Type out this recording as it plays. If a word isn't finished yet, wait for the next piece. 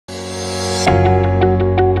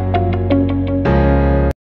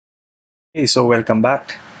Hey, so welcome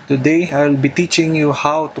back. Today I'll be teaching you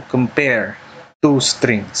how to compare two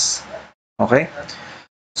strings. Okay?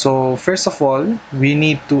 So first of all, we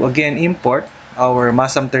need to again import our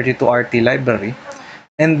MASM32 RT library,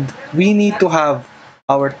 and we need to have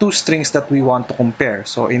our two strings that we want to compare.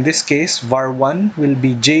 So in this case, var1 will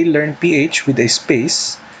be JLearn PH with a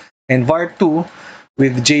space, and var2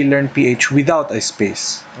 with JLearn PH without a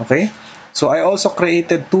space. Okay? So I also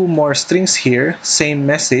created two more strings here, same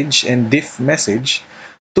message and diff message,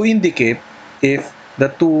 to indicate if the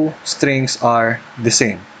two strings are the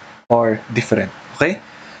same or different. Okay?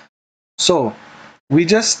 So we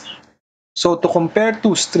just so to compare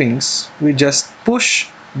two strings, we just push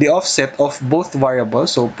the offset of both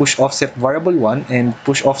variables. So push offset variable 1 and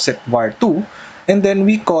push offset var2. And then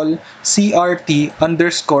we call crt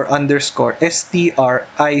underscore underscore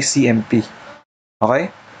stricmp.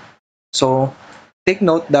 Okay? So take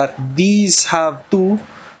note that these have two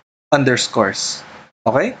underscores.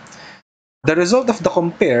 Okay? The result of the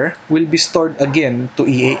compare will be stored again to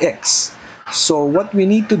EAX. So what we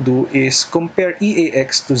need to do is compare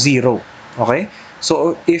EAX to 0. Okay?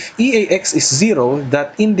 So if EAX is 0,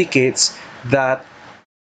 that indicates that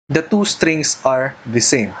the two strings are the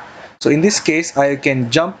same. So in this case, I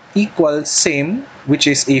can jump equal same, which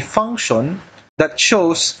is a function that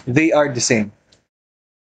shows they are the same.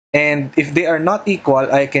 And if they are not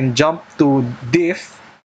equal, I can jump to diff,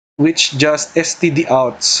 which just std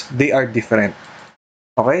outs they are different.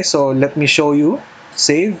 Okay, so let me show you.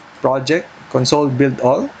 Save, project, console, build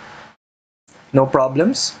all. No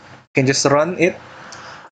problems. You can just run it.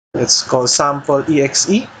 Let's call sample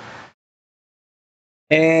exe.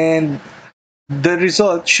 And the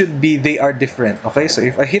result should be they are different. Okay, so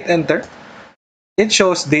if I hit enter, it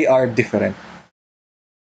shows they are different.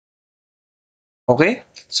 Okay,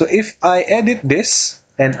 so if I edit this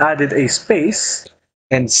and added a space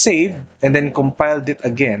and save and then compiled it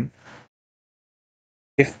again,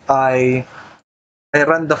 if I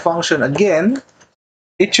run the function again,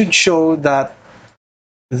 it should show that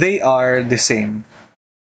they are the same.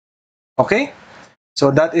 Okay,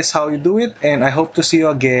 so that is how you do it, and I hope to see you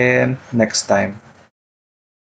again next time.